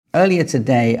Earlier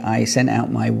today, I sent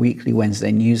out my weekly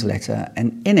Wednesday newsletter,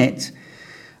 and in it,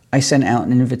 I sent out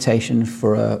an invitation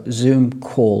for a Zoom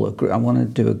call. I want to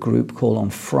do a group call on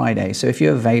Friday. So if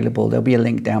you're available, there'll be a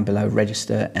link down below,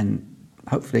 register and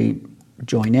hopefully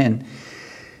join in.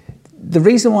 The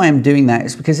reason why I'm doing that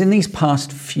is because in these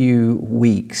past few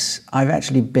weeks, I've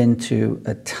actually been to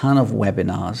a ton of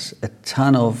webinars, a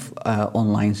ton of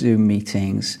online Zoom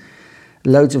meetings,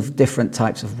 loads of different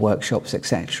types of workshops,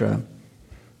 etc.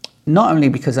 Not only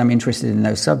because I'm interested in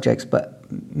those subjects, but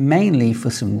mainly for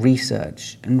some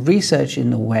research, and research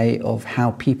in the way of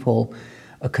how people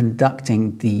are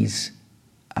conducting these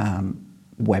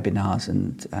webinars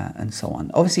and so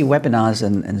on. Obviously, webinars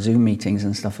and Zoom meetings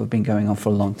and stuff have been going on for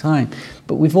a long time,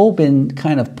 but we've all been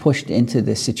kind of pushed into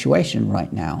this situation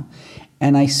right now,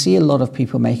 and I see a lot of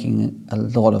people making a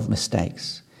lot of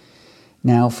mistakes.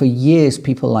 Now, for years,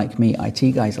 people like me,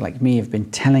 IT guys like me, have been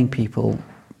telling people,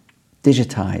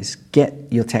 digitize, get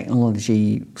your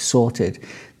technology sorted,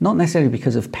 not necessarily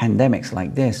because of pandemics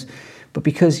like this, but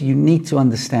because you need to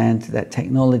understand that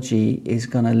technology is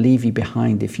going to leave you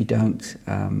behind if you don't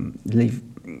leave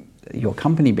your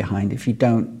company behind if you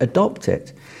don't adopt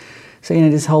it. So,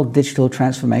 this whole digital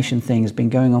transformation thing has been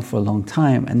going on for a long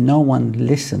time and no one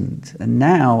listened. And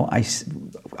now,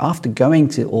 after going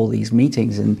to all these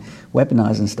meetings and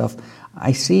webinars and stuff,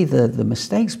 I see the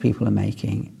mistakes people are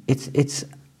making. It's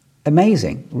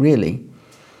amazing, really.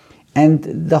 And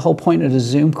the whole point of the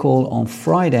Zoom call on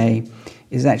Friday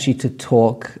is actually to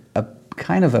talk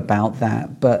kind of about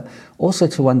that, but also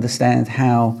to understand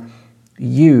how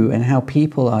you and how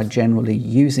people are generally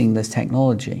using this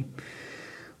technology.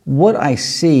 What I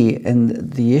see,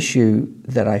 and the issue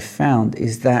that I found,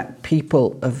 is that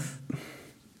people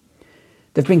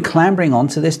they've been clambering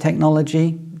onto this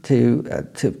technology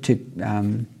to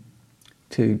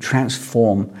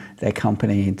transform their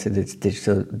company into this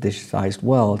digitized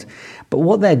world. But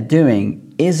what they're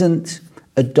doing isn't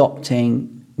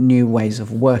adopting new ways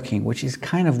of working, which is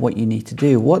kind of what you need to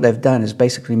do. What they've done is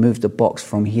basically move the box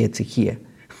from here to here.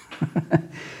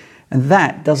 And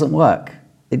that doesn't work.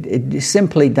 It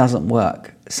simply doesn't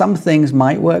work. Some things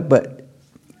might work, but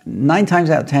 9 times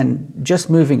out of 10, just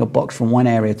moving a box from one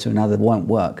area to another won't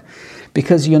work,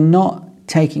 because you're not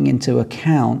taking into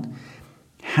account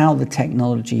how the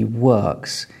technology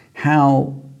works,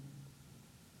 how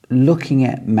looking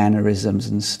at mannerisms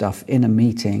and stuff in a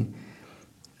meeting,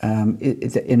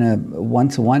 in a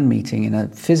one-to-one meeting, in a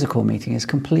physical meeting, is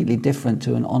completely different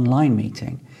to an online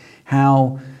meeting.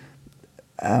 How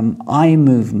eye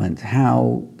movement,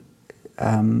 how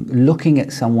looking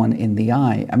at someone in the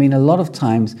eye. I mean, a lot of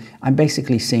times I'm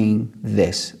basically seeing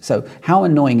this. So how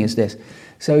annoying is this?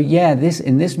 So yeah,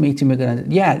 in this meeting we're going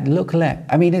to, look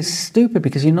left. I mean, it's stupid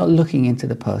because you're not looking into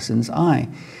the person's eye.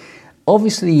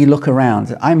 Obviously you look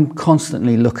around. I'm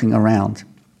constantly looking around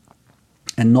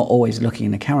and not always looking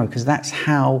in the camera, because that's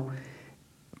how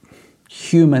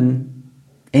human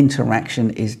interaction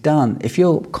is done. If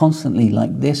you're constantly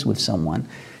like this with someone,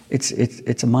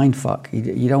 it's a mind fuck.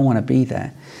 You don't want to be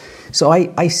there. So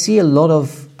I see a lot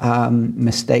of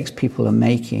mistakes people are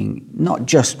making, not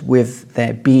just with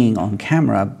their being on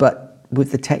camera, but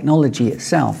with the technology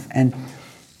itself. And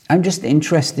I'm just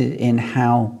interested in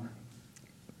how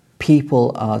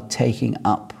people are taking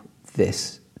up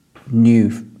this new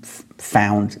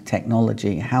found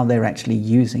technology, how they're actually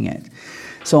using it.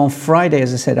 So on Friday,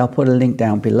 as I said, I'll put a link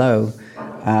down below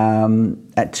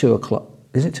at 2 o'clock.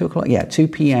 Is it 2 o'clock? Yeah, 2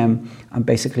 p.m. I'm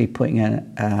basically putting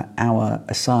an hour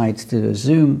aside to do a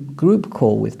Zoom group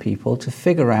call with people to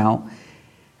figure out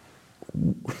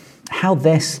how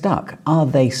they're stuck. Are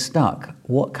they stuck?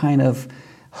 What kind of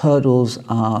hurdles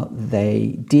are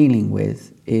they dealing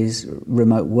with? Is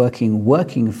remote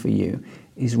working for you?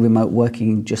 Is remote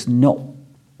working just not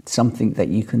something that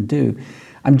you can do?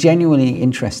 I'm genuinely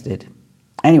interested.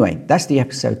 Anyway, that's the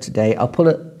episode today. I'll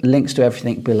put links to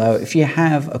everything below. If you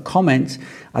have a comment,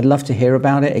 I'd love to hear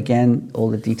about it. Again, all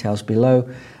the details below.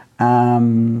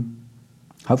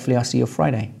 Hopefully I'll see you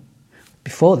Friday.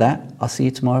 Before that, I'll see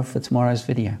you tomorrow for tomorrow's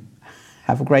video.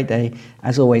 Have a great day.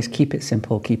 As always, keep it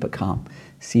simple, keep it calm.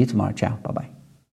 See you tomorrow. Ciao. Bye-bye.